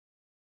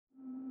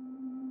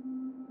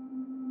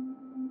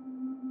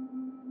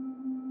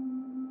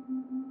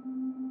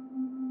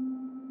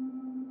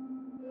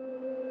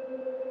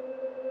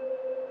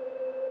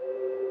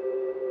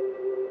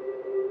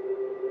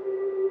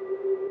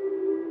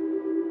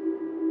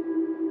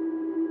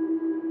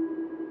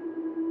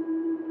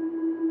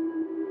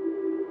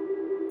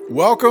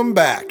Welcome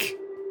back.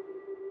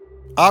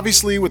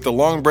 Obviously, with the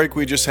long break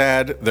we just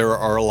had, there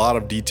are a lot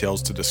of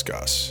details to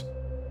discuss,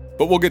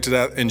 but we'll get to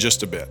that in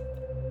just a bit.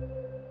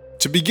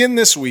 To begin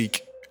this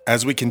week,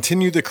 as we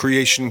continue the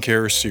Creation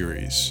Care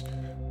series,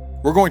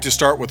 we're going to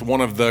start with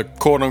one of the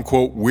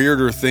quote-unquote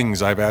weirder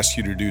things I've asked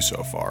you to do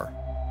so far.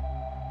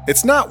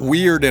 It's not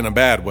weird in a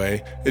bad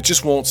way, it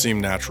just won't seem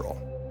natural.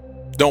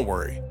 Don't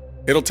worry,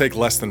 it'll take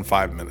less than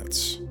 5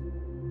 minutes.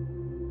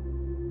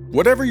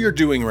 Whatever you're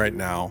doing right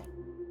now,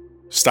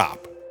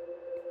 stop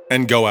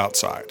and go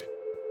outside.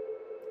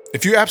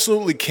 If you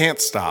absolutely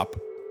can't stop,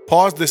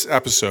 pause this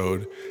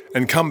episode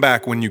and come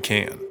back when you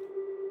can.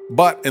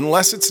 But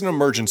unless it's an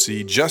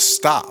emergency, just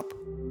stop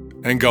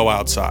and go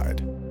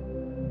outside.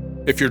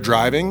 If you're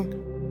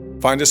driving,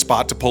 find a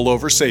spot to pull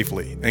over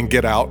safely and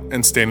get out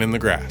and stand in the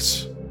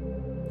grass.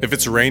 If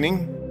it's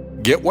raining,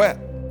 get wet.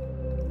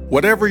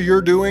 Whatever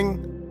you're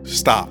doing,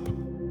 stop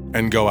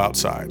and go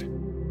outside.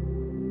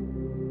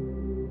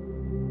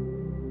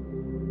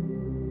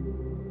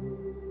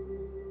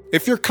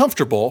 If you're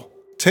comfortable,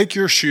 take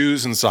your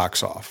shoes and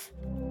socks off.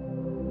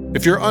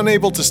 If you're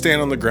unable to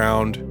stand on the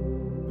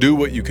ground, do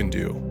what you can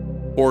do,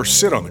 or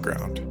sit on the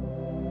ground.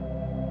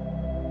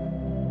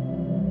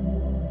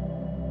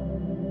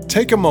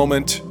 Take a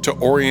moment to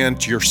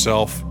orient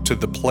yourself to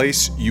the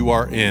place you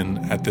are in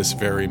at this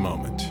very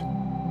moment.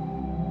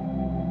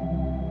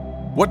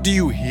 What do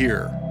you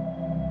hear?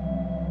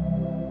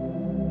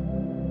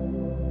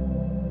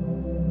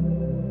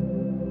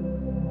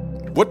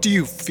 What do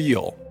you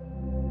feel?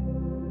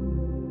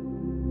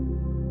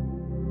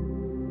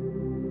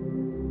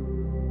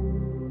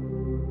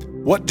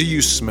 What do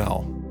you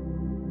smell?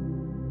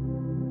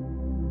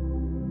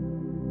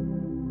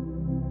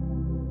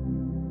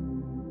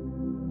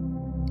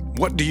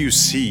 What do you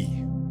see?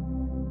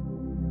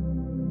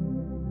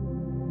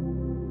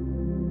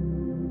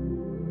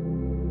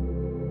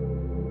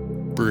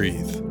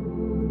 Breathe.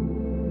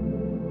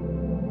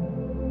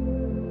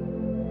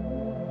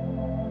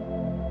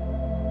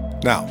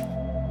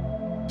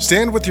 Now,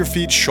 stand with your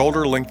feet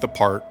shoulder length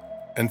apart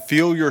and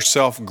feel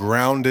yourself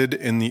grounded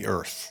in the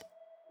earth.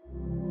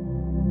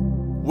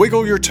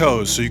 Wiggle your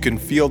toes so you can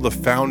feel the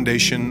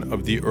foundation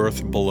of the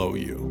earth below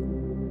you.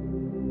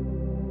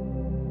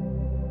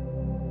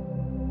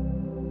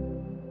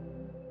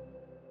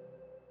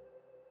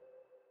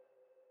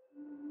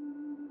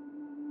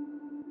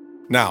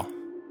 Now,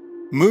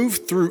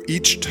 move through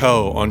each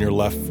toe on your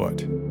left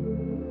foot.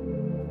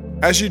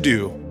 As you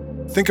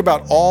do, think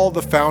about all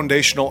the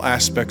foundational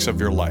aspects of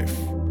your life.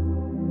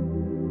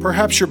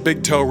 Perhaps your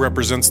big toe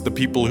represents the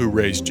people who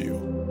raised you.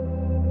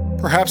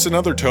 Perhaps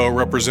another toe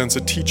represents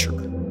a teacher.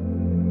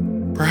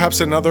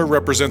 Perhaps another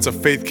represents a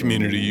faith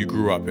community you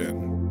grew up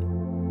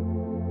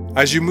in.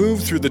 As you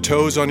move through the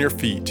toes on your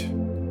feet,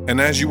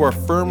 and as you are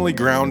firmly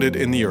grounded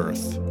in the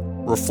earth,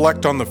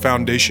 reflect on the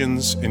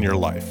foundations in your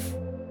life.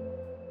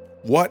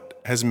 What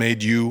has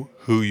made you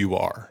who you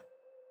are?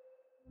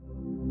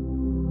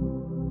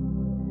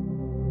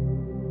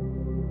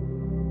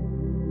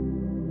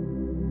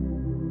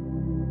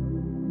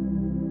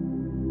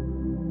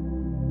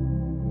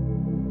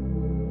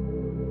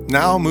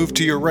 Now move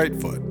to your right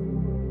foot.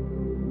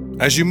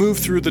 As you move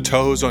through the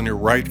toes on your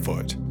right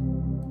foot,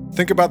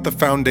 think about the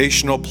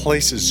foundational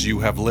places you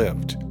have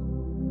lived.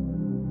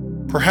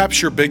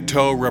 Perhaps your big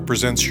toe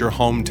represents your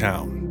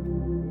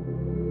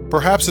hometown.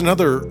 Perhaps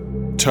another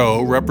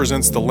toe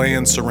represents the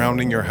land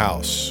surrounding your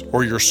house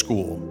or your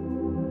school.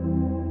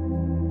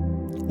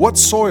 What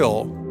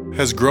soil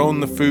has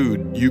grown the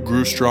food you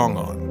grew strong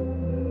on?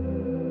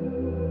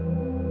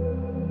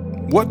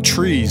 What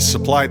trees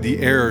supplied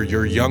the air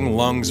your young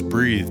lungs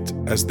breathed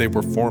as they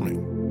were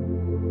forming?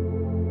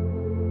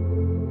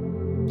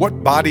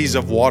 What bodies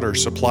of water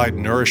supplied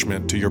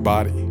nourishment to your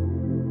body?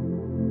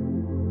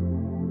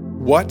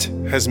 What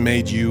has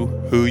made you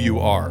who you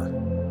are?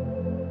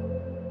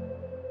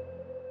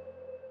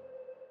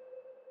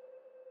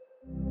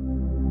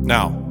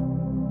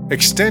 Now,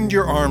 extend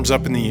your arms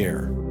up in the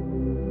air.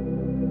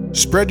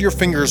 Spread your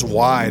fingers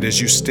wide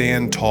as you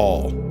stand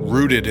tall,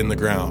 rooted in the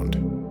ground.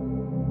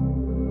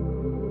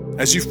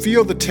 As you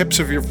feel the tips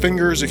of your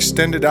fingers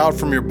extended out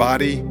from your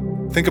body,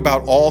 think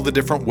about all the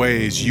different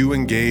ways you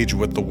engage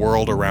with the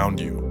world around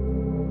you.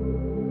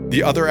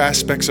 The other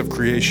aspects of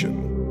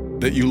creation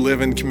that you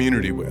live in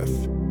community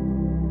with.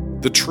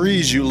 The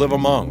trees you live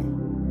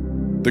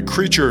among. The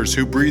creatures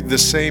who breathe the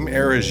same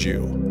air as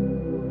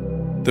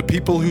you. The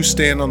people who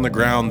stand on the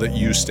ground that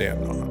you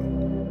stand on.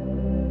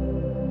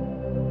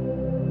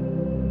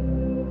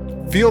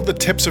 Feel the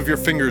tips of your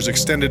fingers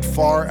extended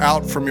far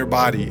out from your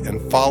body and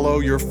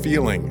follow your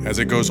feeling as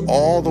it goes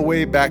all the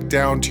way back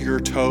down to your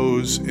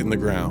toes in the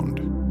ground.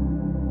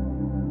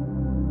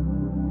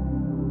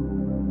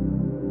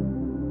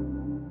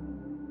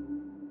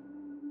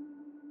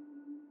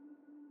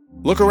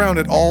 Look around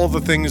at all the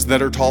things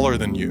that are taller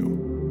than you.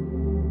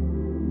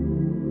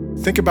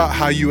 Think about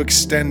how you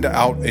extend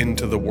out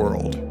into the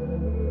world.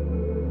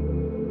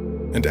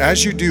 And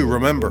as you do,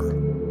 remember,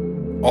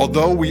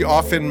 although we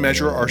often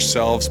measure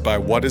ourselves by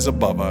what is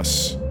above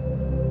us,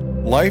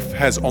 life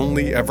has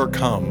only ever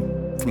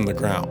come from the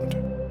ground.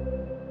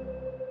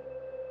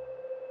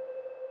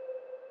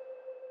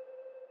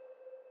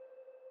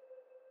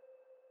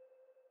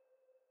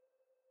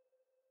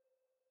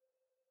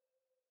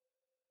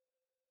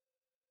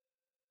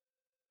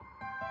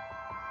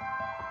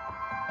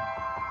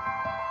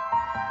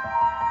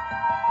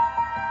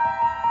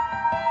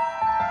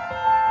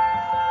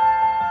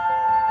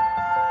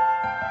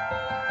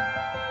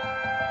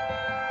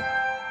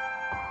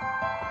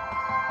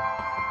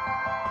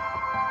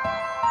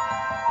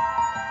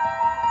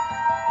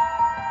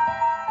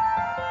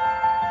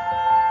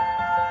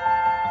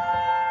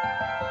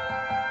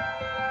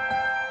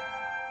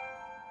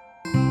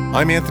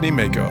 I'm Anthony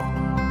Mako.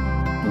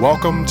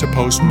 Welcome to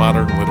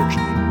Postmodern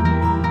Liturgy.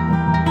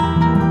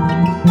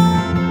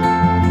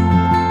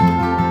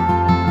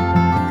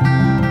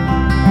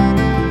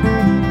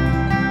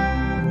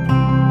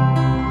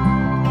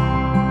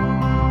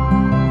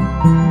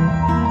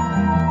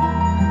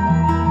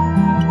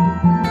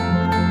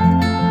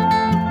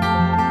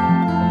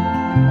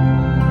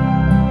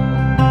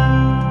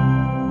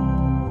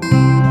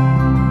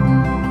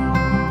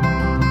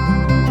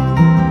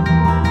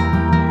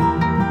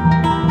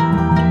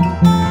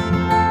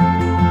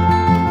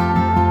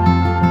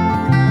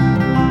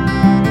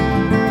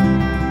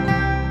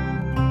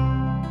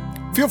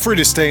 Feel free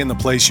to stay in the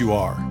place you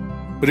are,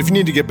 but if you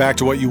need to get back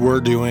to what you were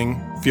doing,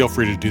 feel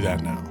free to do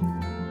that now.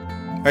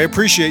 I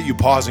appreciate you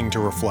pausing to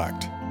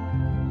reflect.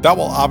 That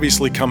will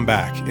obviously come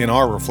back in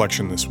our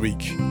reflection this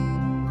week.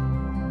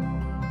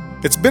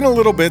 It's been a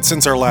little bit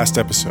since our last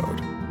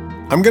episode.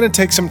 I'm going to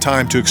take some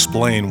time to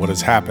explain what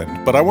has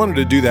happened, but I wanted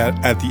to do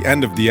that at the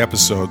end of the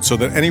episode so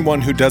that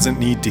anyone who doesn't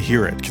need to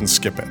hear it can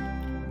skip it.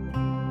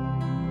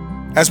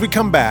 As we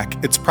come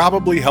back, it's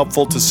probably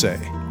helpful to say,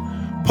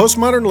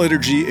 Postmodern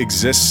Liturgy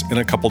exists in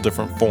a couple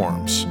different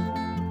forms.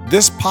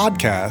 This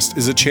podcast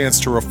is a chance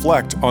to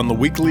reflect on the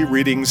weekly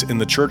readings in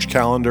the church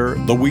calendar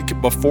the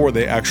week before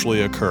they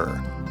actually occur.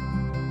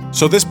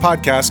 So this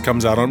podcast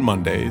comes out on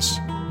Mondays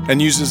and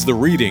uses the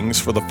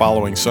readings for the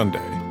following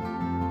Sunday.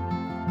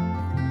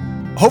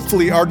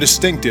 Hopefully our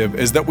distinctive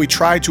is that we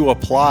try to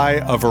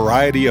apply a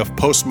variety of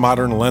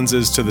postmodern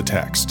lenses to the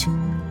text,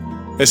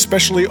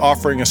 especially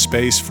offering a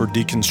space for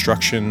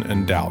deconstruction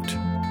and doubt.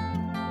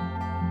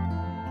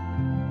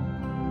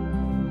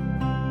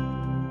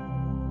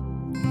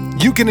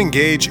 You can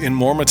engage in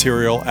more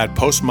material at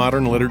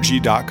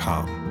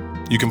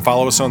postmodernliturgy.com. You can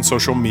follow us on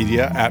social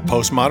media at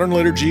Postmodern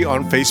Liturgy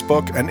on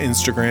Facebook and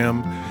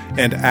Instagram,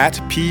 and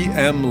at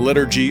PM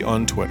Liturgy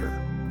on Twitter.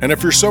 And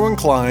if you're so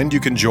inclined, you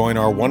can join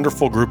our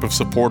wonderful group of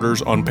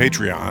supporters on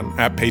Patreon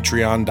at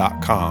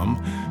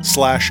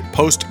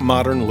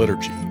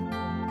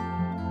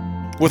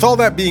patreon.com/postmodernliturgy. With all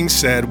that being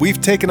said, we've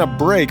taken a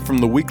break from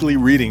the weekly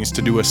readings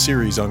to do a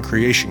series on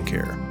creation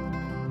care.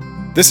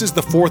 This is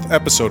the 4th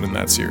episode in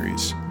that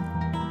series.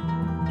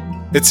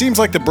 It seems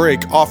like the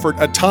break offered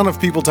a ton of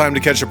people time to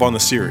catch up on the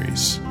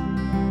series.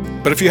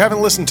 But if you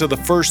haven't listened to the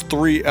first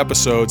 3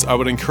 episodes, I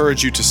would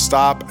encourage you to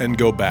stop and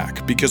go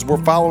back, because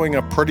we're following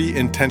a pretty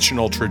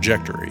intentional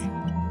trajectory.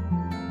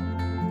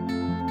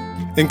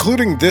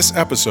 Including this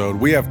episode,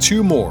 we have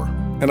 2 more,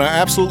 and I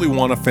absolutely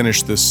want to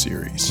finish this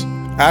series.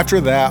 After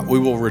that, we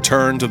will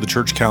return to the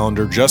church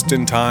calendar just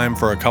in time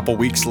for a couple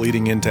weeks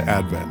leading into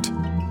Advent.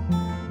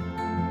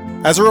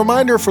 As a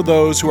reminder for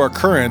those who are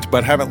current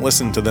but haven't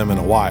listened to them in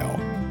a while,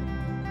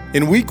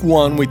 in week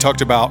 1, we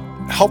talked about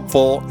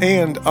helpful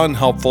and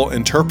unhelpful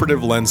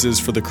interpretive lenses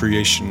for the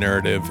creation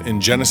narrative in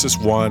Genesis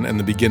 1 and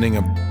the beginning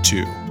of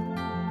 2.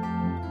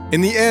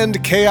 In the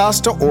end, chaos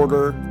to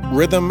order,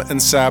 rhythm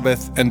and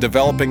Sabbath, and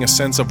developing a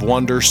sense of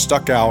wonder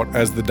stuck out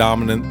as the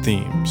dominant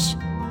themes.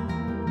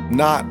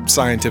 Not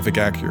scientific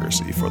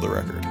accuracy, for the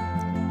record.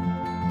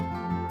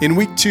 In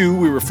week 2,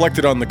 we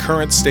reflected on the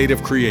current state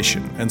of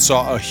creation and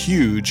saw a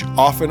huge,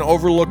 often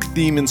overlooked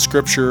theme in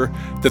Scripture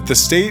that the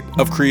state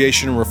of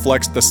creation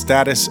reflects the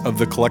status of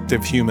the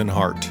collective human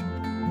heart.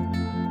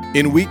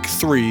 In week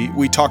 3,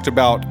 we talked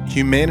about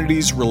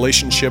humanity's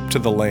relationship to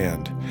the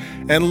land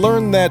and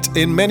learned that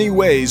in many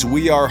ways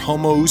we are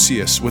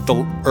homoousios with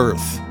the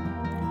earth,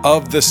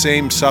 of the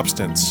same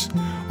substance.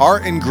 Our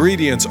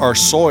ingredients are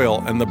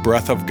soil and the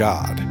breath of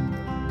God.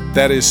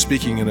 That is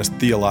speaking in a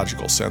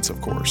theological sense,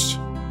 of course.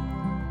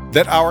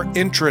 That our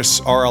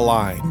interests are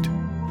aligned,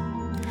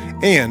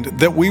 and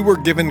that we were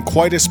given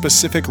quite a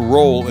specific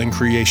role in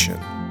creation,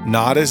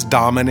 not as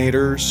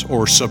dominators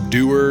or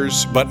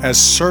subduers, but as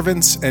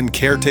servants and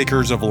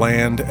caretakers of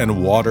land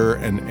and water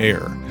and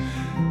air,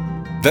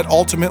 that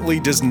ultimately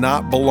does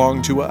not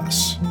belong to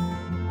us.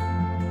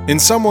 In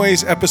some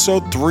ways,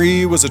 episode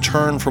 3 was a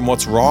turn from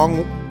what's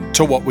wrong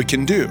to what we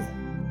can do.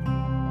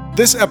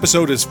 This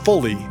episode is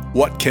fully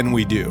what can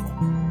we do?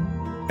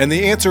 And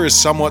the answer is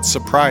somewhat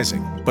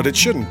surprising, but it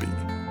shouldn't be.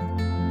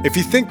 If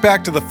you think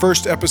back to the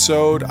first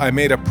episode, I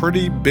made a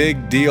pretty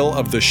big deal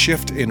of the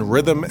shift in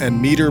rhythm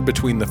and meter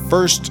between the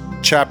first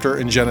chapter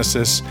in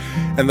Genesis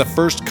and the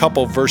first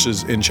couple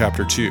verses in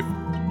chapter 2.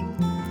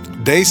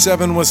 Day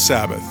 7 was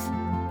Sabbath.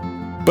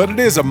 But it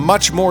is a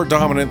much more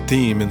dominant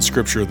theme in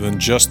Scripture than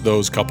just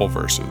those couple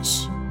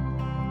verses.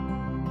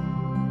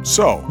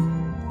 So,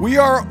 we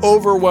are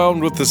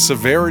overwhelmed with the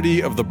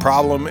severity of the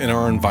problem in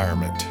our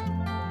environment,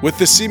 with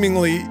the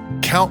seemingly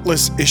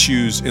countless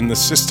issues in the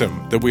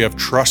system that we have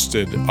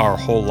trusted our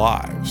whole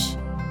lives.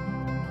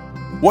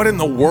 What in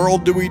the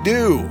world do we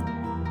do?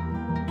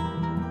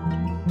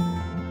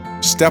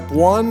 Step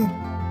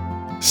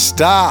 1,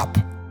 stop.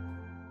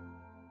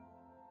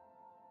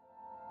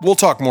 We'll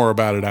talk more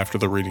about it after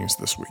the readings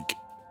this week.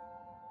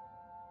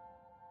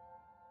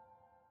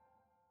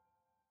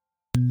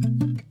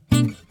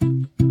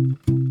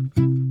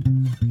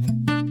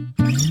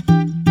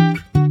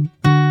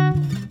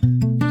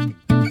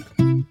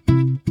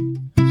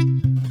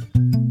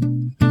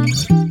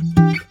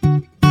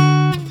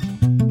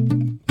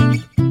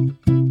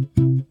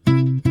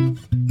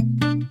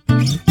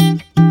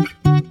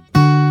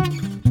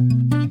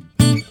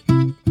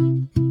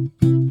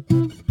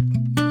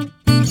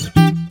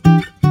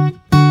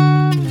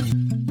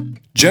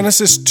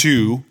 Genesis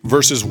 2,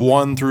 verses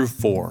 1 through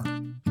 4.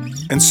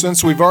 And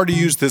since we've already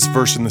used this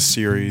verse in the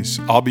series,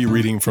 I'll be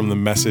reading from the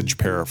Message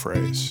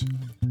paraphrase.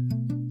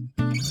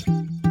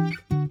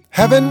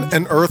 Heaven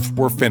and earth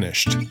were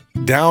finished,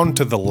 down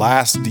to the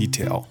last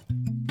detail.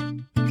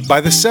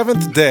 By the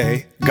seventh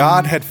day,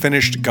 God had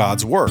finished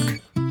God's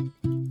work.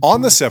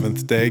 On the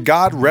seventh day,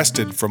 God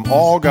rested from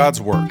all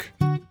God's work.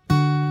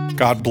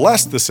 God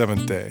blessed the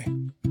seventh day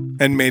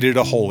and made it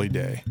a holy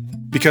day,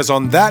 because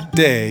on that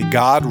day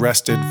God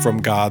rested from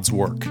God's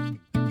work,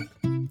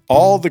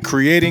 all the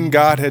creating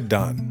God had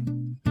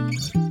done.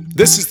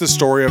 This is the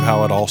story of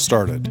how it all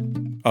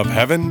started, of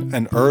heaven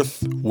and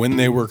earth when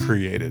they were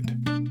created.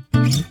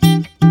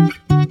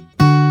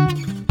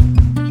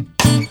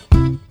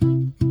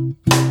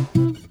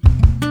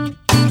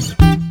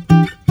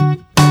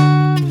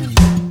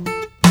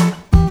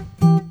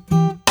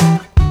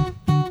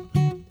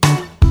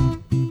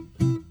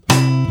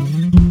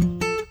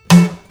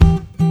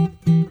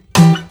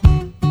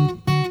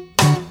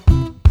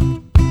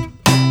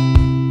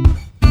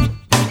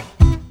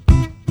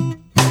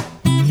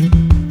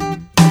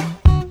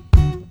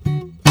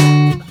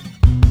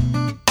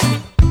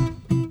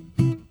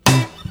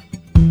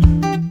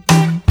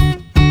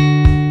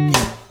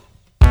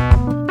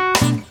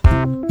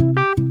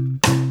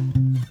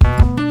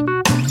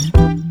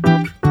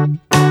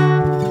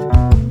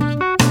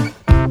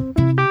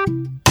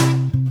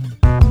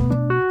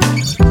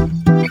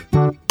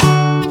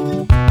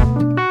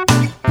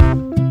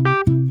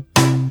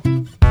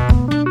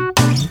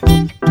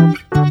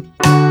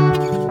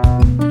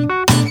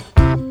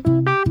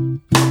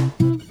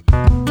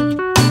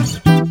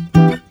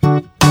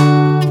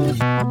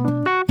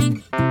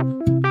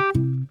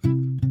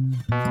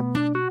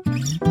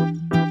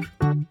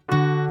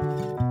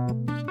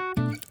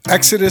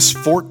 Exodus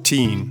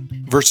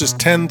 14, verses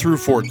 10 through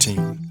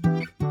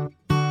 14.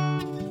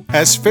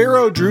 As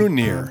Pharaoh drew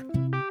near,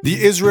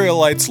 the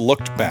Israelites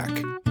looked back,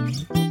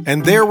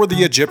 and there were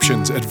the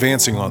Egyptians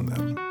advancing on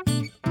them.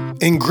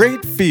 In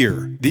great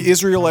fear, the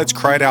Israelites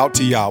cried out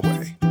to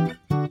Yahweh.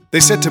 They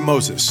said to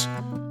Moses,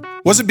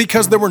 "Was it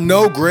because there were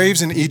no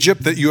graves in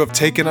Egypt that you have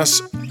taken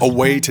us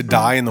away to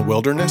die in the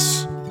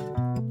wilderness?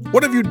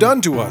 What have you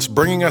done to us,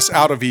 bringing us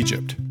out of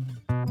Egypt?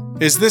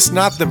 Is this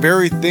not the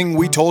very thing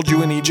we told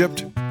you in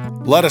Egypt?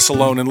 Let us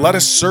alone and let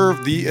us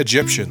serve the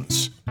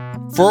Egyptians.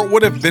 For it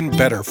would have been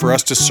better for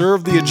us to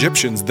serve the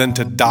Egyptians than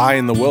to die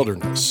in the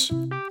wilderness."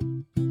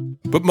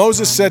 But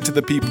Moses said to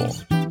the people,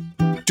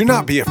 "Do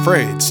not be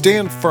afraid,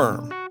 stand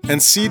firm, and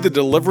see the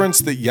deliverance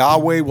that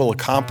Yahweh will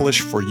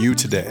accomplish for you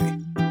today.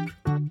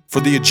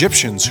 For the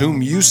Egyptians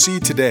whom you see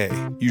today,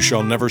 you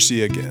shall never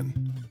see again.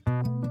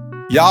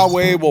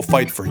 Yahweh will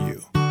fight for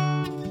you,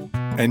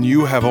 and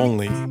you have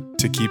only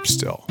to keep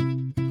still."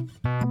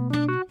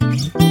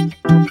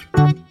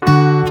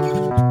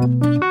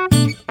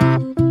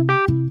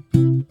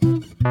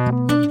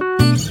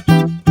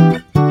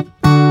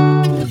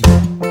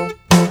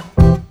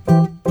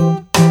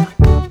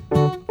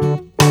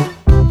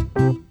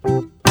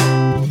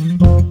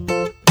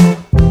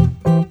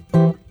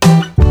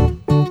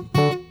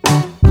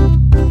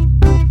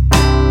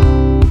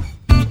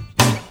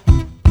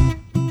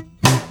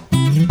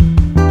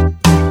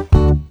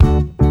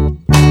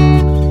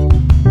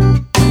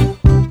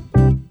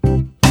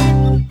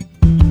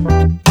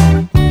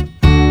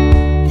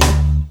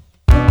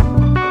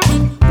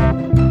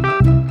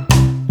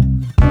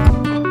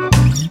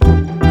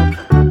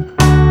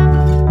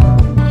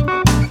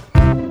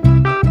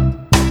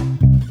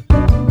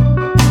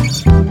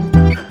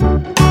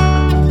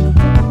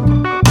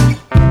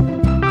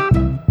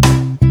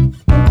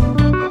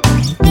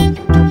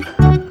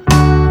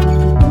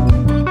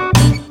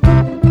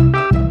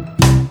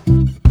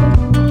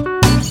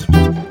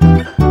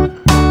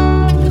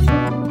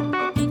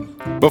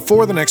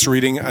 Before the next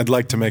reading, I'd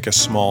like to make a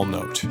small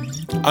note.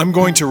 I'm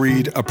going to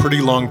read a pretty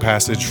long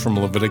passage from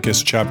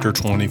Leviticus chapter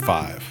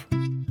 25.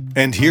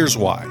 And here's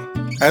why.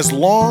 As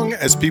long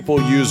as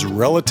people use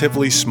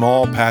relatively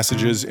small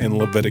passages in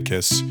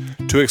Leviticus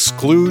to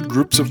exclude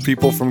groups of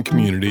people from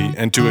community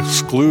and to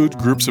exclude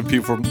groups of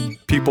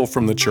people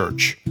from the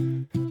church,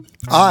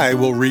 I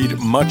will read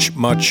much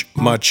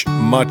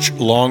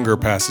longer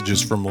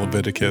passages from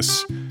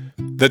Leviticus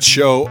that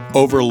show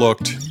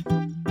overlooked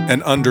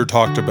and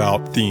under-talked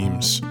about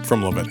themes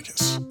from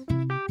Leviticus.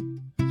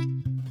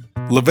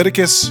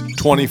 Leviticus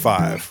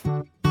 25,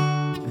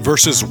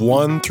 verses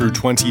 1 through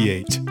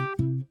 28.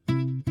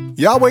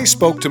 Yahweh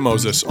spoke to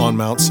Moses on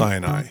Mount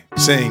Sinai,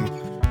 saying,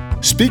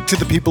 "Speak to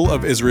the people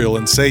of Israel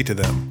and say to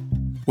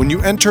them, when you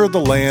enter the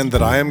land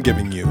that I am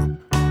giving you,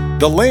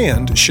 the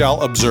land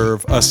shall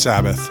observe a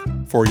Sabbath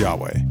for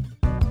Yahweh.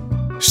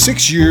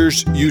 6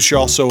 years you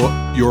shall sow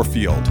your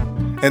field,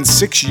 and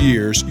 6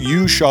 years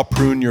you shall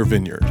prune your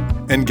vineyard,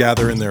 and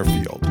gather in their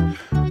field.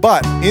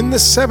 But in the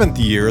 7th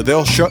year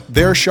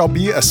there shall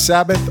be a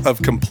Sabbath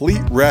of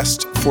complete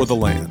rest for the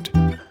land,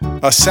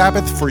 a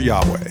Sabbath for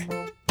Yahweh.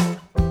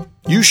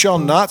 You shall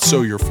not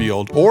sow your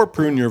field or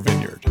prune your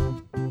vineyard.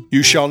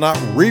 You shall not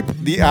reap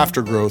the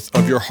aftergrowth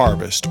of your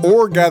harvest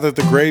or gather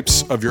the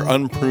grapes of your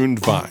unpruned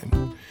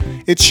vine.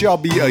 It shall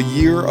be a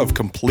year of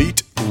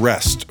complete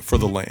rest for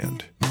the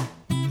land.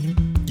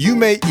 You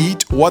may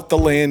eat what the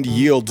land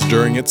yields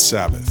during its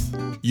Sabbath.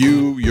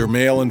 You, your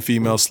male and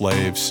female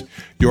slaves,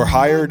 your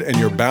hired and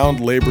your bound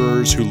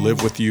laborers who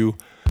live with you,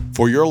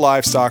 for your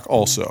livestock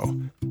also,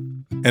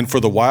 and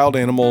for the wild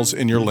animals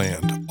in your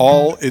land,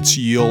 all its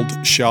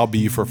yield shall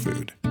be for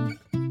food.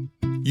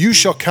 You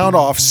shall count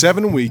off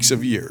 7 weeks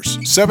of years,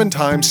 7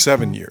 times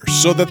 7 years,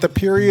 so that the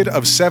period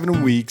of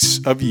 7 weeks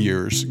of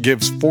years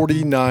gives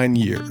 49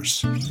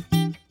 years.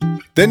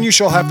 Then you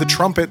shall have the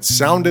trumpet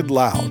sounded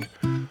loud.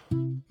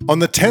 On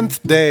the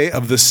 10th day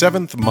of the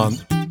 7th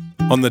month,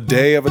 on the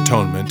Day of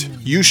Atonement,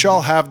 you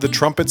shall have the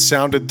trumpet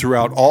sounded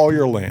throughout all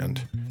your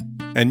land.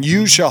 And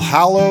you shall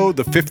hallow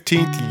the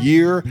 15th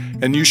year,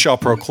 and you shall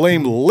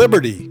proclaim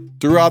liberty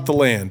throughout the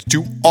land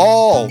to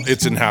all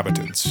its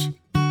inhabitants.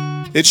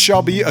 It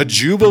shall be a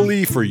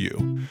jubilee for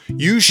you.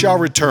 You shall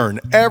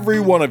return, every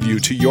one of you,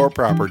 to your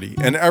property,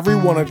 and every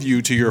one of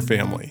you to your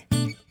family.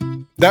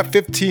 That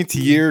 15th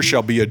year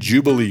shall be a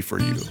jubilee for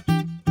you.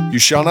 You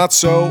shall not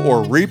sow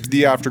or reap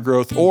the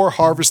aftergrowth or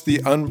harvest the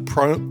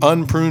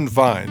unpruned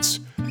vines,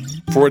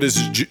 for it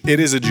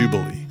is a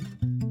jubilee.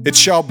 It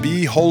shall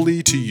be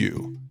holy to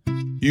you.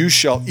 You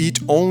shall eat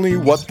only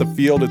what the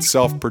field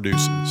itself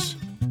produces.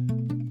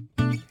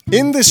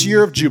 In this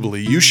year of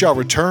Jubilee, you shall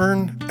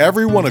return,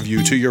 every one of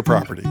you, to your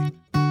property.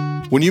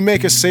 When you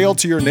make a sale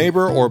to your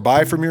neighbor or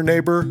buy from your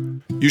neighbor,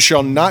 you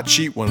shall not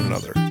cheat one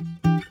another.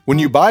 When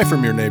you buy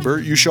from your neighbor,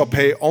 you shall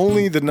pay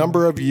only the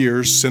number of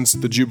years since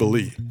the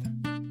Jubilee.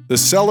 The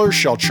seller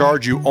shall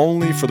charge you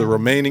only for the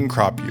remaining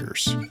crop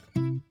years.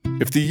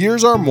 If the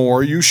years are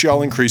more, you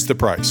shall increase the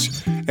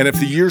price, and if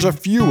the years are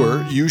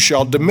fewer, you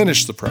shall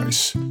diminish the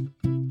price.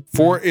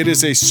 For it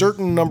is a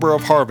certain number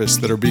of harvests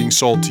that are being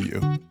sold to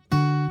you.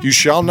 You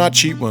shall not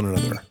cheat one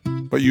another,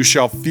 but you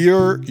shall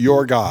fear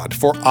your God,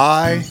 for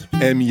I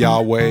am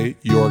Yahweh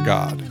your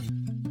God.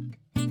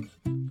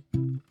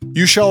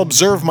 You shall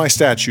observe my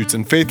statutes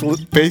and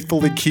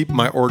faithfully keep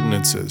my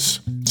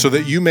ordinances, so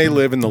that you may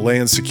live in the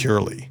land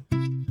securely.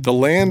 The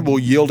land will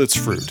yield its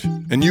fruit,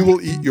 and you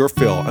will eat your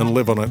fill and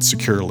live on it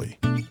securely.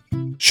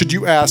 Should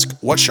you ask,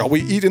 what shall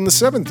we eat in the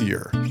 7th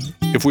year,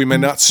 if we may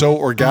not sow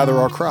or gather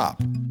our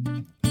crop?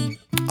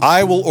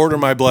 I will order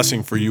my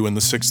blessing for you in the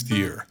 6th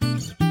year,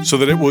 so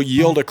that it will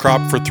yield a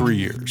crop for 3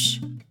 years.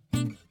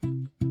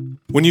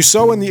 When you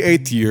sow in the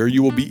 8th year,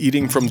 you will be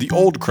eating from the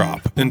old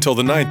crop until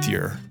the 9th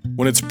year,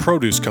 when its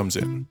produce comes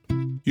in.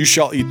 You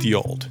shall eat the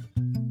old.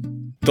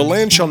 The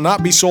land shall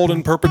not be sold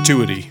in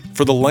perpetuity,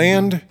 for the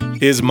land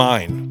is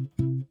mine.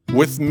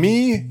 With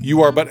me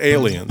you are but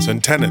aliens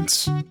and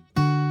tenants.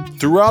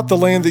 Throughout the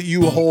land that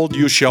you hold,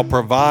 you shall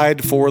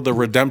provide for the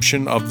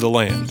redemption of the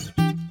land.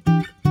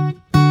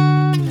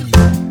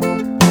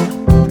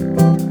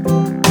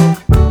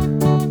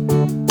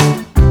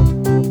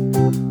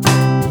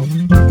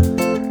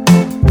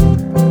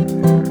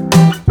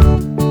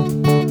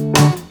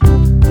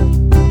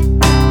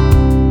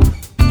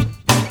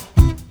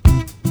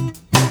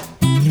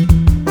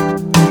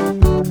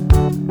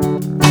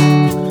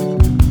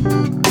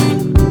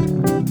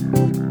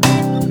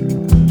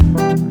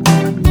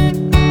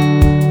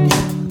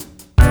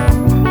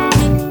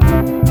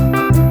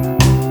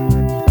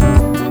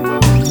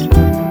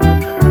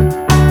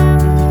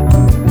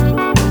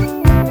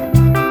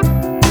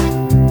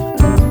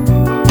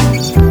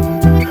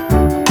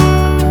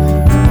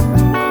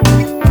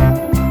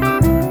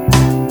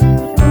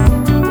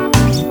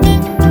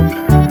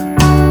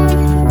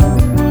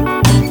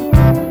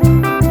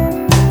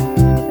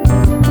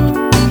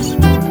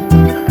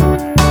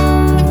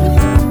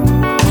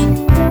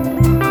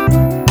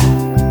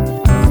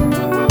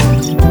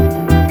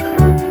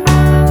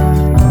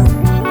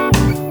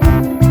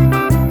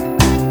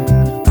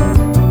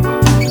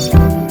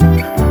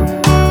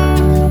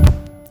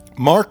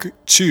 Mark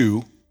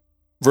 2,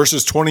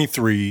 verses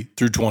 23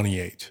 through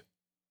 28.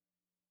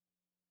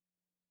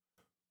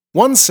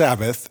 One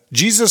Sabbath,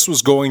 Jesus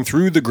was going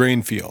through the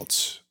grain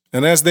fields,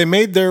 and as they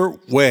made their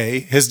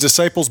way, his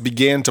disciples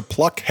began to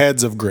pluck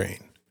heads of grain.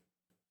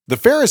 The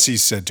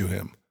Pharisees said to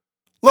him,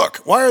 "Look,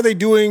 why are they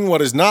doing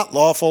what is not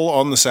lawful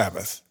on the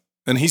Sabbath?"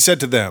 And he said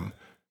to them,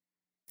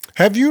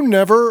 "Have you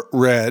never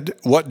read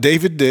what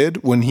David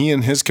did when he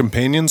and his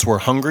companions were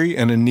hungry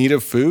and in need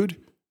of food?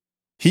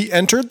 He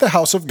entered the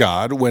house of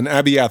God when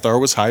Abiathar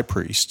was high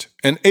priest,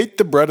 and ate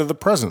the bread of the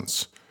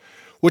presence,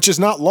 which is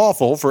not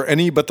lawful for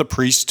any but the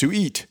priests to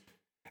eat,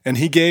 and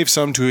he gave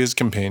some to his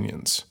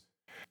companions."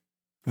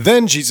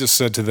 Then Jesus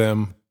said to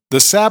them,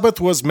 "The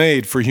Sabbath was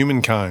made for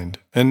humankind,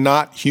 and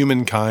not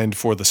humankind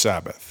for the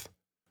Sabbath.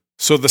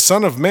 So the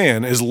Son of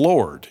Man is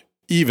Lord,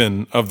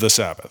 even of the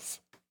Sabbath."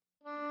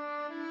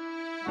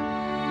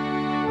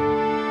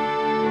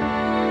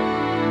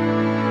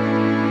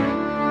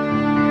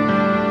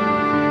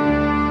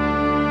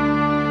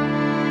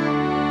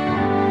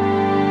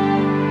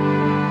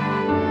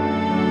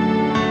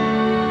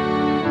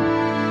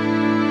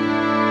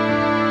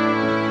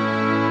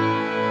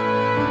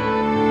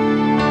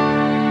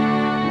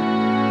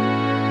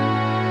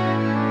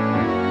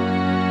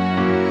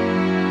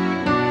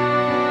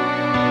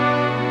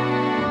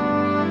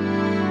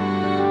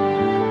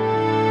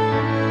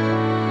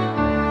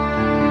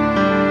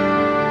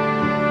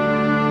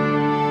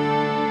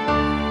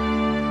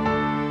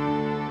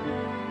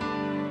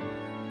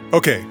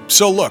 Okay,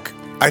 so look,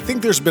 I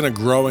think there's been a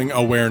growing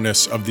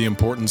awareness of the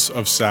importance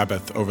of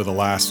Sabbath over the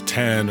last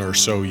 10 or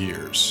so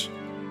years.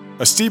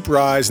 A steep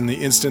rise in the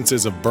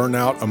instances of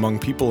burnout among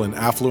people in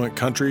affluent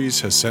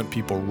countries has sent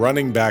people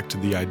running back to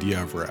the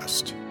idea of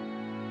rest.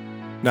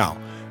 Now,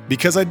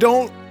 because I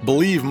don't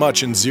believe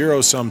much in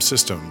zero-sum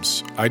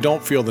systems, I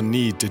don't feel the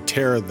need to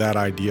tear that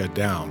idea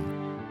down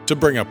to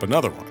bring up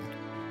another one.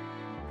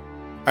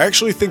 I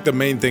actually think the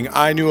main thing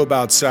I knew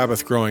about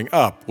Sabbath growing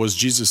up was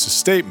Jesus'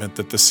 statement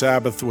that the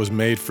Sabbath was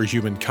made for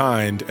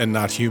humankind and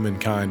not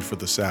humankind for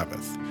the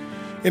Sabbath.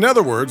 In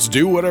other words,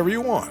 do whatever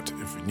you want.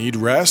 If you need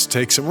rest,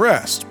 take some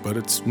rest, but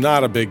it's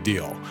not a big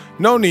deal.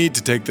 No need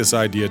to take this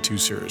idea too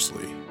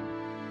seriously.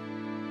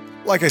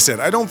 Like I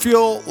said, I don't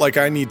feel like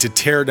I need to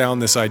tear down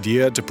this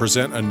idea to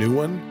present a new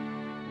one.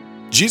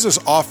 Jesus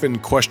often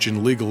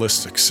questioned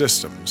legalistic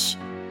systems.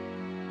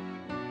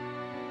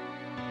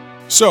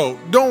 So,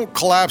 don't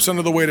collapse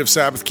under the weight of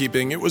Sabbath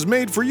keeping. It was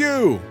made for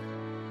you.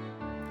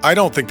 I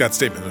don't think that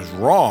statement is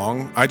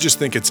wrong. I just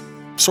think it's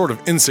sort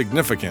of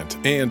insignificant.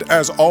 And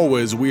as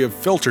always, we have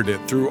filtered it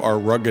through our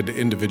rugged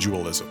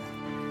individualism.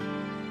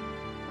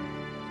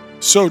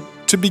 So,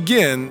 to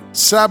begin,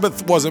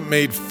 Sabbath wasn't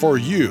made for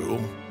you.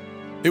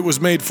 It was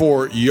made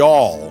for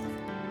y'all.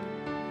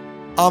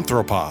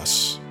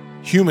 Anthropos,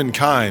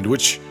 humankind,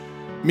 which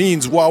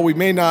means while we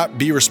may not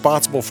be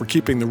responsible for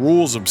keeping the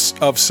rules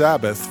of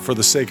Sabbath for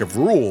the sake of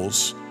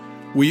rules,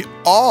 we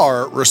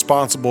are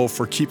responsible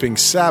for keeping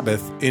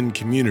Sabbath in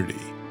community.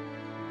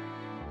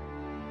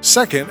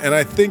 Second, and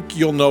I think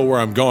you'll know where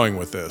I'm going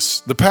with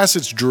this, the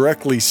passage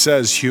directly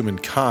says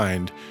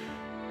humankind.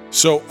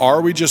 So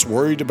are we just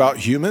worried about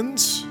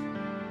humans?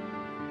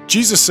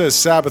 Jesus says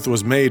Sabbath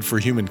was made for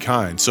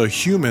humankind, so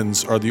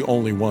humans are the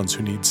only ones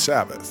who need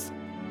Sabbath.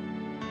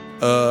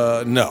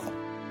 No.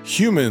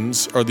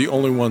 Humans are the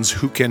only ones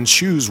who can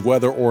choose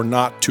whether or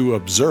not to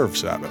observe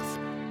Sabbath.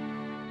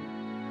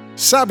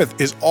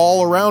 Sabbath is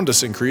all around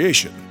us in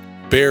creation.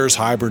 Bears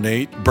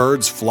hibernate,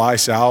 birds fly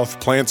south,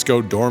 plants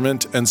go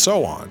dormant, and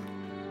so on.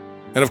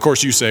 And of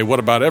course you say, what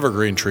about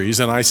evergreen trees?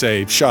 And I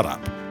say, shut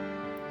up.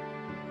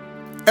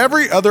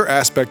 Every other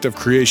aspect of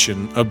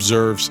creation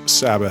observes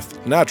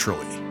Sabbath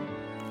naturally.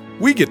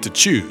 We get to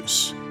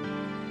choose,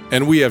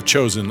 and we have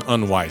chosen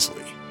unwisely.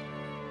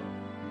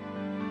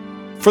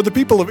 For the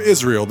people of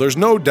Israel, there's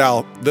no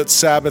doubt that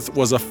Sabbath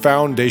was a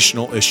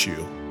foundational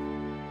issue,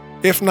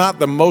 if not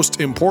the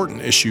most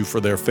important issue for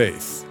their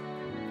faith.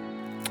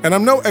 And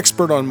I'm no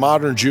expert on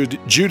modern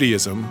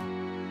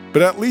Judaism,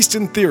 but at least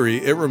in theory,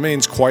 it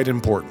remains quite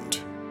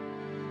important.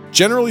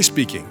 Generally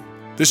speaking,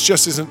 this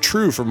just isn't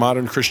true for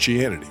modern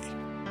Christianity.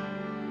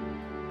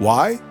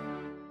 Why?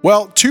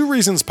 Well, two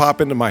reasons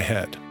pop into my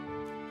head,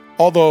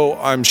 although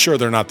I'm sure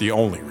they're not the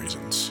only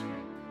reasons.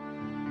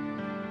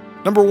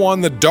 Number one,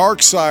 the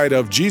dark side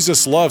of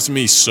Jesus loves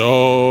me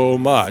so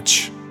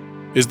much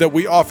is that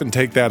we often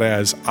take that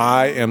as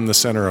I am the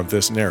center of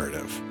this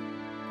narrative.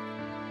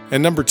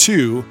 And number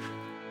two,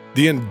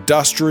 the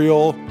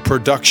industrial,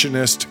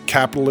 productionist,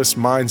 capitalist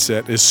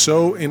mindset is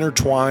so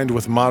intertwined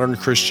with modern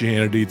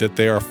Christianity that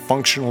they are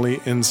functionally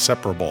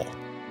inseparable.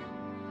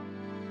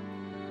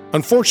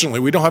 Unfortunately,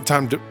 we don't have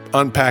time to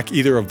unpack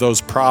either of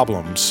those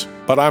problems,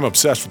 but I'm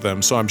obsessed with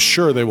them, so I'm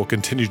sure they will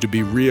continue to be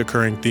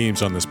reoccurring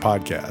themes on this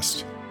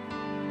podcast.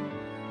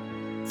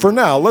 For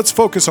now, let's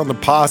focus on the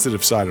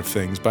positive side of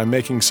things by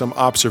making some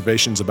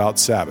observations about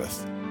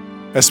Sabbath,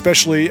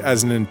 especially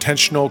as an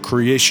intentional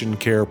creation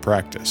care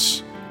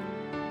practice.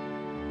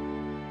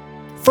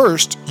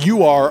 First,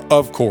 you are,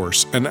 of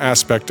course, an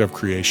aspect of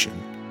creation.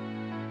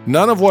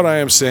 None of what I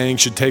am saying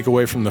should take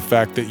away from the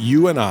fact that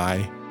you and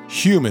I,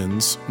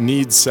 humans,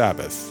 need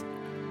Sabbath.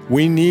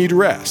 We need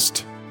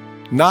rest.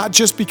 Not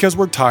just because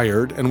we're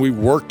tired and we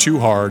work too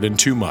hard and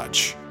too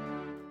much.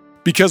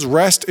 Because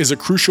rest is a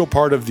crucial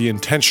part of the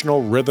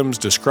intentional rhythms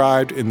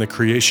described in the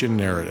creation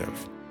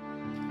narrative.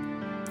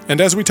 And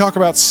as we talk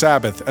about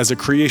Sabbath as a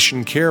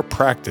creation care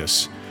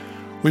practice,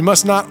 we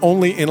must not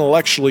only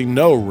intellectually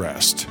know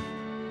rest,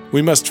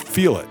 we must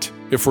feel it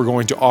if we're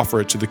going to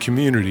offer it to the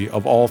community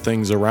of all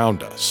things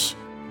around us.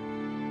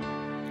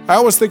 I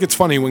always think it's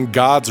funny when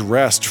God's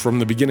rest from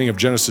the beginning of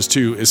Genesis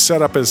 2 is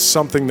set up as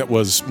something that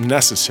was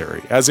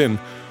necessary, as in,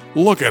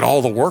 look at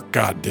all the work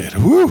God did.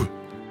 Whew!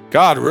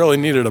 God really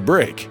needed a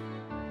break.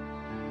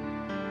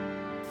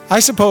 I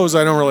suppose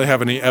I don't really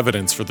have any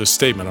evidence for this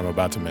statement I'm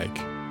about to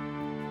make.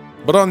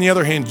 But on the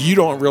other hand, you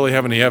don't really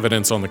have any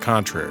evidence on the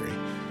contrary.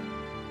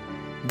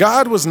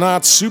 God was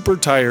not super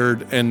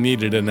tired and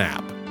needed a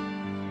nap.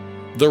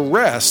 The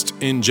rest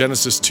in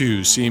Genesis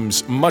 2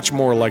 seems much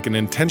more like an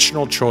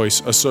intentional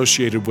choice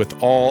associated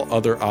with all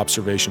other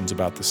observations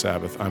about the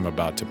Sabbath I'm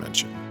about to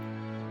mention.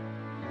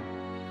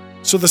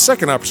 So the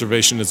second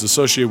observation is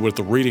associated with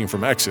the reading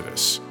from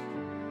Exodus.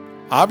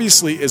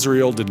 Obviously,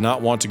 Israel did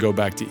not want to go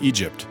back to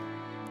Egypt.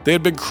 They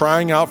had been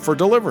crying out for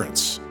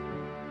deliverance.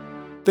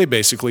 They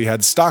basically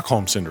had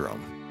Stockholm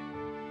Syndrome.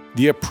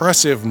 The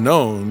oppressive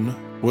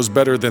known was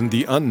better than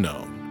the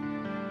unknown.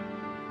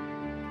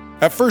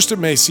 At first, it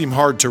may seem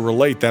hard to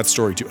relate that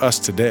story to us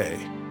today.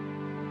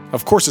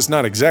 Of course, it's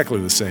not exactly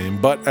the same,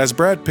 but as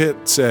Brad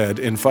Pitt said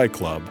in Fight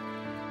Club,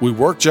 we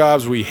work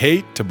jobs we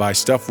hate to buy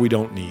stuff we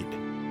don't need.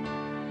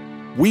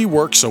 We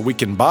work so we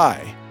can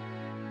buy.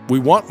 We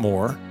want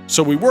more,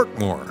 so we work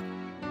more.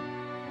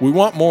 We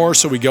want more,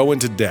 so we go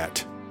into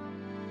debt.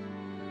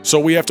 So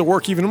we have to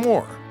work even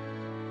more.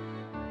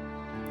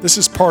 This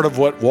is part of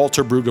what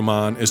Walter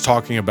Brueggemann is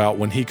talking about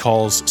when he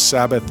calls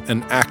Sabbath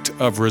an act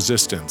of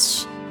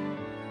resistance.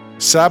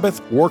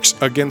 Sabbath works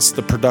against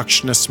the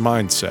productionist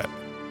mindset.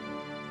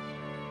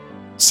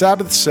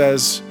 Sabbath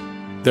says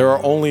there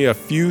are only a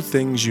few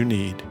things you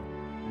need.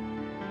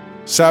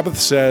 Sabbath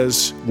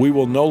says we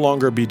will no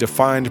longer be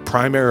defined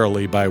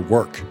primarily by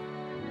work.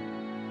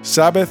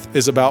 Sabbath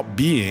is about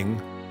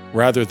being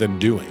rather than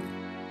doing.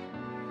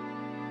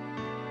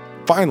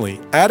 Finally,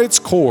 at its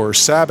core,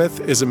 Sabbath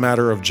is a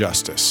matter of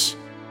justice.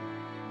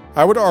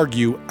 I would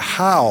argue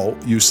how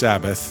you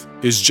Sabbath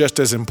is just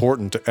as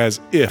important as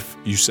if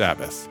you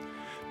Sabbath,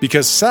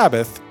 because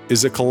Sabbath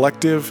is a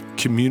collective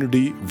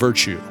community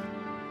virtue.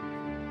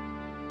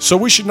 So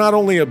we should not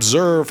only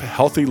observe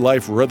healthy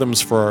life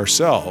rhythms for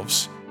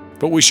ourselves,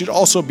 but we should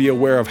also be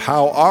aware of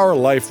how our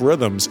life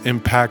rhythms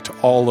impact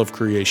all of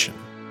creation.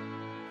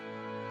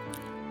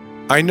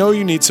 I know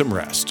you need some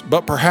rest,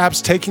 but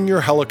perhaps taking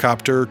your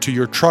helicopter to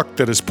your truck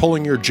that is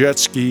pulling your jet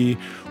ski,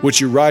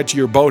 which you ride to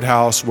your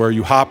boathouse where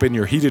you hop in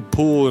your heated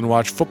pool and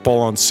watch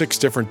football on 6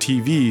 different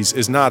TVs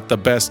is not the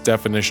best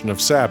definition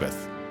of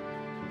Sabbath.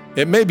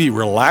 It may be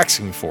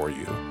relaxing for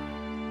you,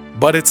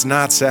 but it's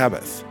not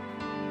Sabbath.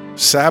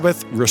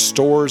 Sabbath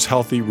restores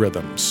healthy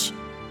rhythms,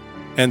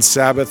 and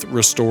Sabbath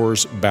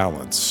restores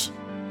balance.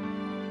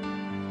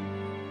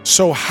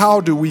 So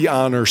how do we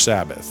honor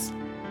Sabbath?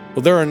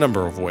 Well, there are a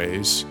number of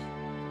ways.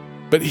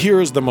 But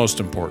here is the most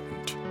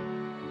important.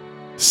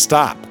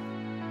 Stop.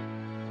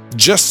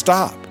 Just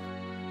stop.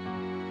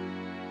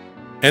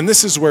 And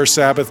this is where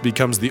Sabbath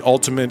becomes the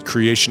ultimate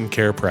creation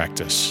care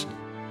practice.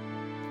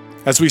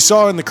 As we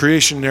saw in the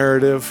creation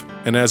narrative,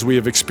 and as we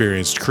have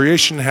experienced,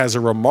 creation has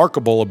a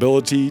remarkable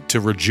ability to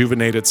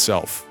rejuvenate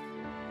itself.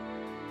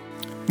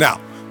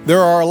 Now, there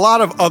are a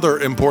lot of other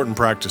important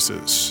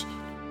practices,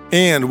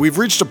 and we've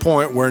reached a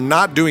point where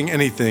not doing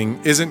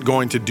anything isn't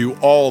going to do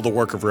all the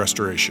work of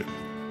restoration.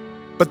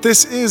 But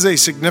this is a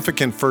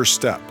significant first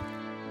step.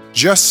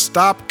 Just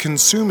stop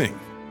consuming.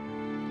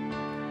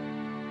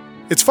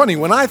 It's funny,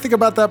 when I think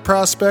about that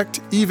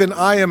prospect, even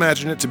I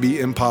imagine it to be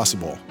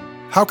impossible.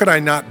 How could I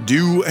not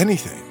do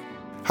anything?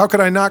 How could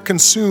I not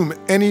consume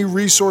any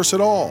resource at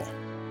all?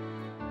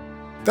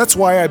 That's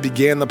why I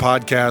began the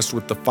podcast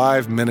with the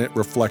 5-minute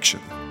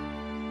reflection,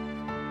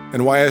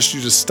 and why I asked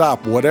you to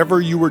stop whatever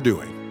you were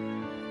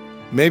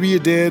doing. Maybe you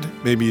did,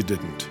 maybe you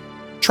didn't.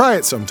 Try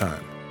it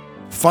sometime.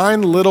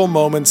 Find little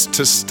moments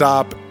to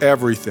stop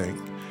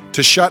everything,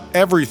 to shut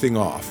everything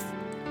off,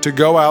 to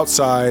go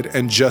outside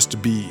and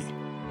just be.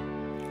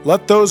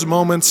 Let those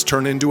moments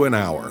turn into an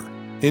hour,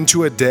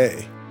 into a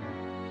day.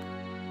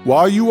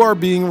 While you are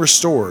being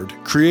restored,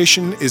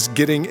 creation is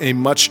getting a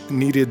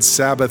much-needed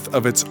Sabbath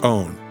of its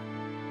own.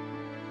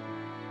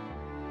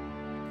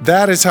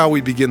 That is how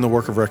we begin the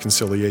work of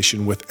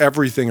reconciliation with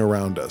everything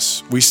around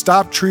us. We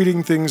stop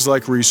treating things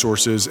like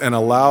resources and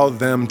allow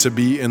them to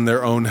be in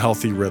their own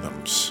healthy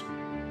rhythms.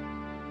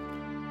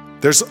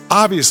 There's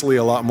obviously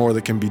a lot more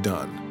that can be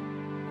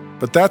done,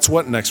 but that's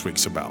what next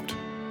week's about.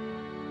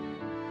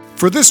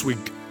 For this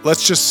week,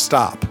 let's just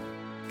stop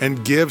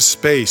and give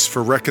space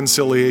for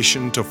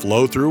reconciliation to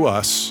flow through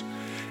us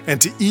and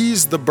to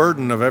ease the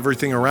burden of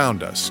everything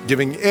around us,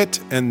 giving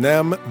it and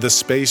them the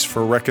space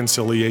for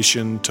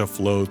reconciliation to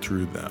flow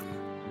through them.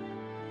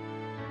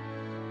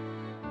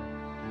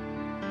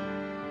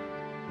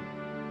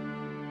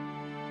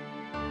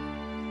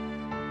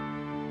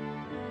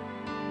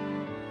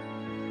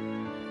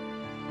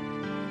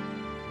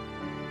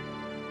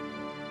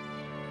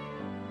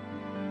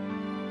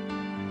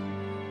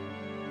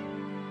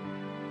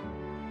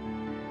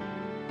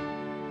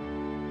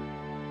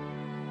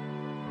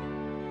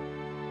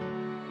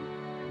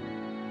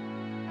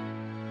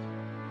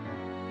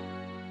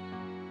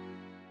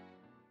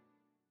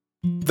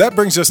 That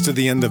brings us to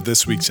the end of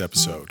this week's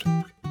episode.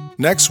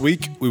 Next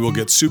week, we will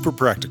get super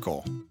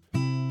practical.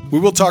 We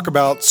will talk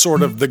about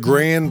sort of the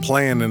grand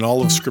plan in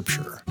all of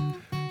Scripture.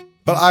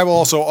 But I will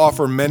also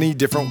offer many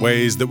different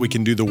ways that we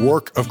can do the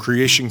work of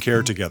creation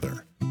care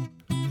together.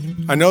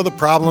 I know the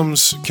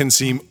problems can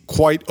seem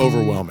quite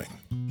overwhelming,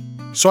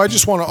 so I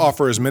just want to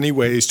offer as many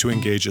ways to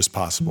engage as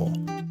possible.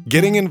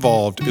 Getting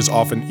involved is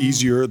often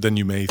easier than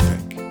you may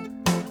think.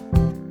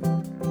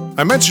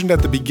 I mentioned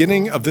at the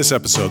beginning of this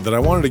episode that I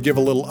wanted to give a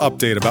little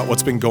update about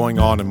what's been going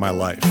on in my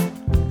life,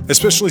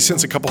 especially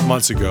since a couple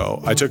months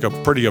ago I took a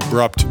pretty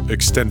abrupt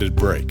extended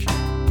break.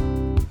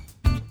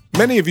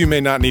 Many of you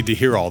may not need to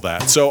hear all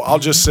that, so I'll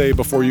just say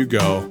before you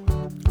go,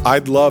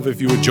 I'd love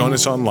if you would join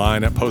us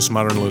online at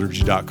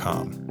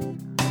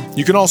postmodernliturgy.com.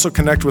 You can also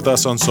connect with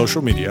us on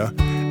social media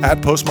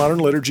at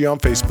Postmodern Liturgy on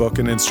Facebook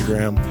and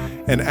Instagram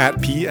and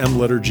at PM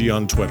Liturgy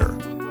on Twitter.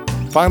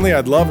 Finally,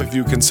 I'd love if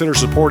you consider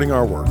supporting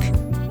our work.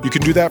 You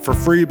can do that for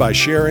free by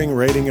sharing,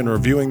 rating, and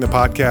reviewing the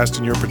podcast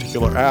in your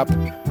particular app,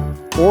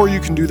 or you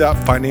can do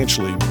that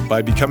financially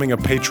by becoming a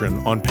patron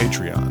on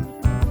Patreon.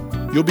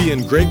 You'll be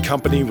in great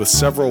company with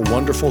several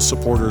wonderful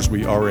supporters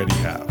we already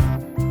have.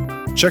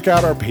 Check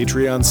out our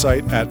Patreon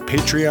site at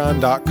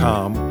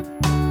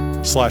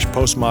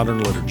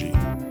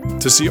patreon.com/postmodernliturgy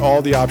to see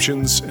all the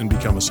options and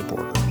become a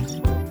supporter.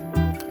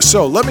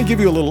 So let me give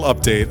you a little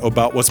update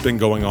about what's been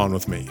going on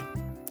with me.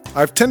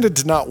 I've tended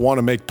to not want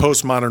to make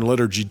Postmodern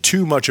Liturgy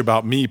too much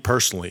about me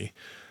personally,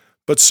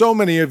 but so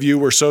many of you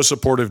were so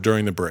supportive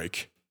during the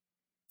break.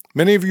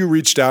 Many of you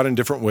reached out in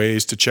different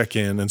ways to check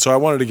in, and so I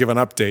wanted to give an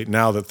update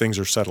now that things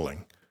are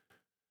settling.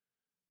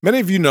 Many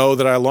of you know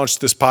that I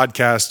launched this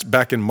podcast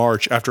back in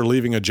March after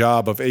leaving a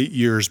job of 8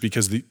 years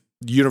because the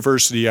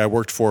university I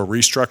worked for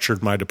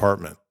restructured my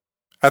department.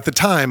 At the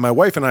time, my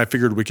wife and I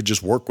figured we could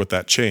just work with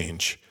that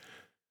change.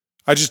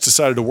 I just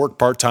decided to work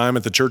part-time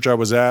at the church I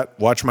was at,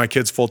 watch my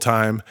kids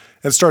full-time,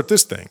 and start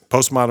this thing,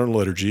 Postmodern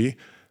Liturgy,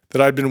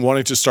 that I'd been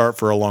wanting to start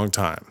for a long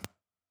time.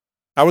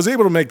 I was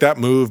able to make that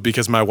move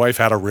because my wife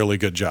had a really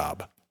good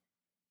job.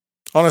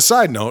 On a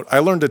side note, I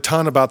learned a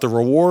ton about the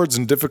rewards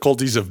and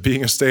difficulties of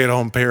being a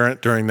stay-at-home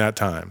parent during that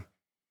time.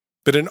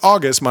 But in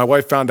August, my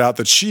wife found out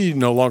that she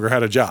no longer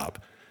had a job.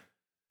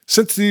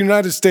 Since the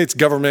United States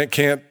government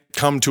can't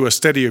come to a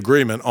steady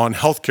agreement on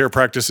healthcare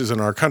practices in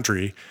our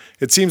country,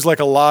 it seems like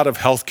a lot of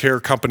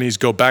healthcare companies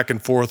go back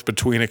and forth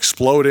between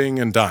exploding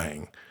and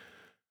dying.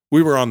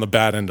 We were on the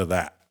bad end of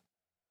that.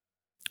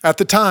 At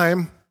the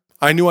time,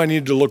 I knew I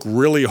needed to look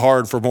really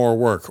hard for more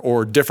work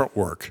or different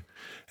work.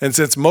 And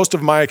since most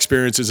of my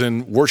experience is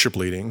in worship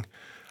leading,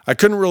 I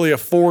couldn't really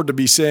afford to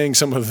be saying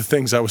some of the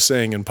things I was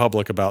saying in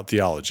public about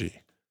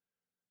theology.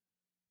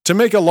 To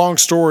make a long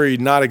story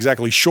not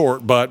exactly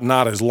short, but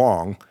not as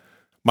long,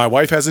 my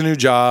wife has a new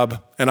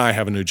job and I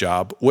have a new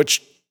job,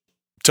 which,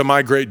 to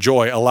my great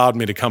joy, allowed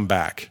me to come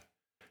back.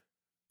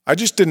 I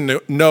just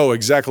didn't know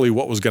exactly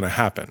what was going to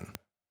happen.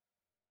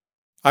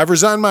 I've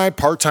resigned my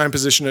part-time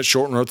position at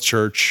Short North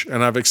Church,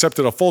 and I've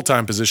accepted a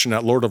full-time position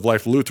at Lord of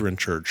Life Lutheran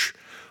Church,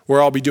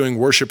 where I'll be doing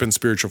worship and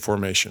spiritual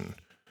formation.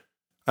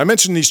 I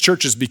mention these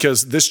churches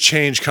because this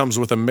change comes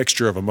with a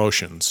mixture of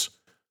emotions.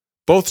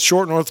 Both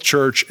Short North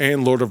Church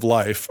and Lord of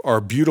Life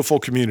are beautiful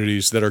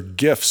communities that are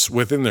gifts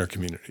within their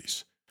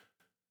communities.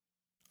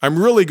 I'm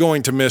really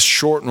going to miss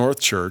Short North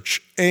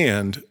Church,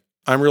 and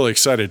I'm really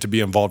excited to be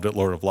involved at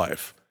Lord of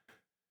Life.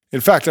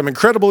 In fact, I'm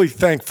incredibly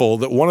thankful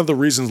that one of the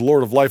reasons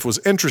Lord of Life was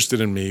interested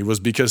in me was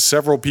because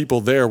several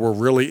people there were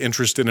really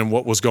interested in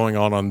what was going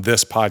on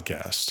this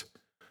podcast.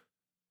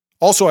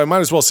 Also, I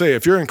might as well say,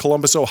 if you're in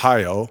Columbus,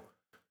 Ohio,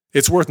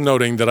 it's worth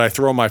noting that I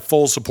throw my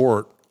full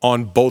support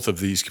on both of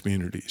these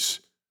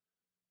communities.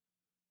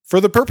 For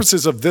the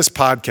purposes of this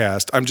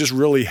podcast, I'm just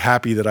really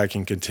happy that I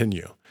can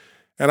continue.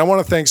 And I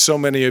want to thank so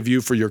many of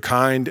you for your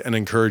kind and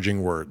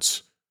encouraging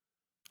words.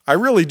 I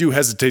really do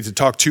hesitate to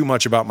talk too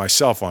much about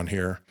myself on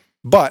here,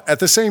 but at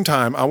the same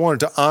time, I wanted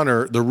to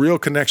honor the real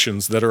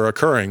connections that are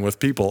occurring with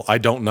people I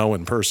don't know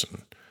in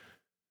person.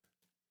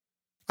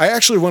 I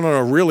actually went on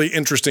a really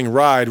interesting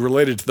ride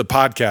related to the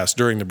podcast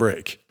during the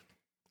break.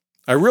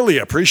 I really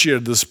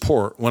appreciated the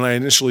support when I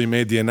initially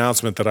made the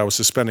announcement that I was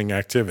suspending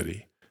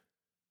activity.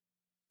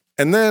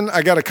 And then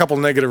I got a couple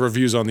negative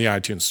reviews on the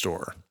iTunes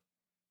store.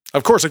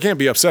 Of course, I can't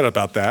be upset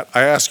about that.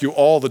 I ask you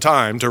all the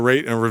time to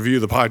rate and review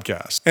the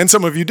podcast. And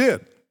some of you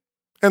did.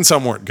 And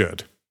some weren't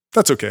good.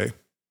 That's okay.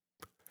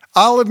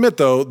 I'll admit,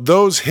 though,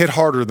 those hit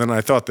harder than I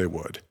thought they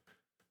would.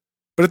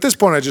 But at this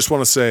point, I just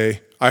want to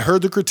say, I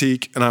heard the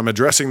critique and I'm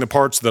addressing the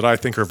parts that I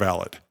think are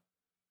valid.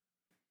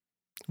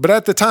 But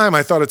at the time,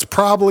 I thought it's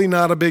probably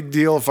not a big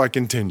deal if I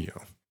continue.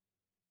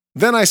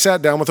 Then I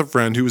sat down with a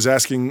friend who was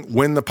asking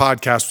when the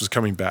podcast was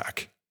coming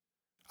back.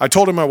 I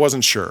told him I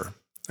wasn't sure.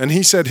 And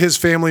he said his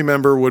family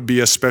member would be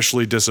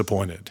especially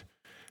disappointed.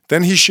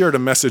 Then he shared a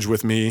message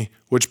with me,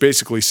 which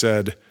basically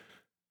said,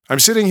 I'm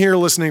sitting here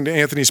listening to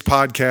Anthony's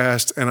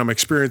podcast, and I'm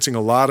experiencing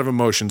a lot of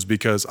emotions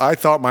because I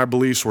thought my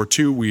beliefs were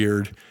too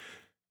weird,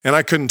 and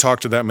I couldn't talk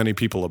to that many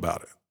people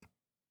about it.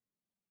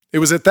 It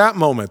was at that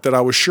moment that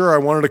I was sure I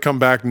wanted to come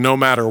back no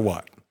matter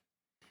what.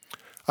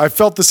 I've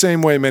felt the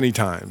same way many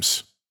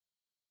times.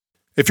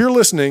 If you're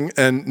listening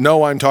and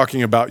know I'm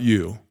talking about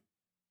you,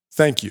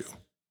 thank you.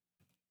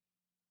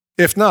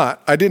 If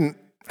not, I didn't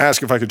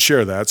ask if I could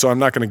share that, so I'm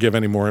not going to give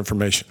any more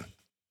information.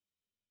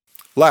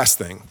 Last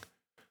thing,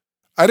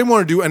 I didn't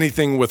want to do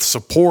anything with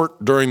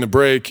support during the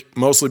break,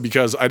 mostly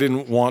because I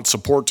didn't want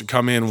support to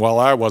come in while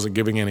I wasn't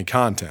giving any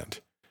content.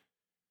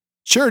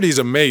 Charity is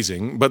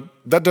amazing, but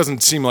that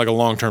doesn't seem like a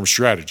long-term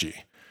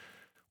strategy.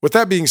 With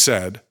that being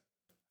said,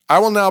 I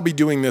will now be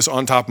doing this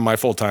on top of my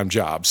full-time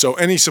job, so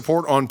any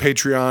support on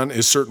Patreon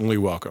is certainly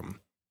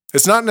welcome.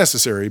 It's not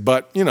necessary,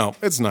 but,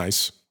 it's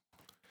nice.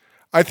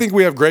 I think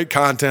we have great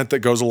content that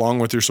goes along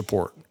with your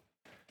support,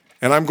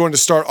 and I'm going to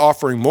start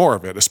offering more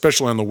of it,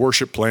 especially on the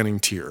worship planning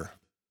tier.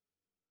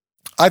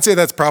 I'd say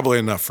that's probably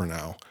enough for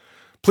now.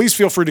 Please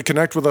feel free to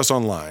connect with us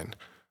online.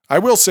 I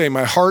will say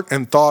my heart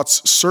and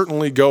thoughts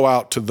certainly go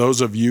out to those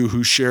of you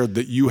who shared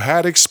that you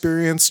had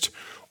experienced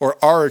or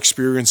are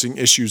experiencing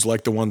issues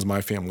like the ones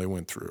my family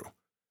went through.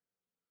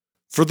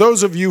 For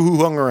those of you who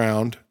hung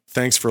around,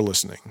 thanks for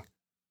listening.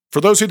 For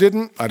those who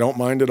didn't, I don't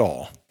mind at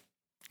all.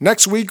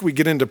 Next week, we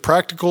get into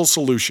practical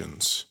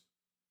solutions.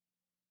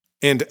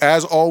 And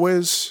as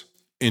always,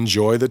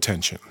 enjoy the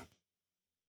tension.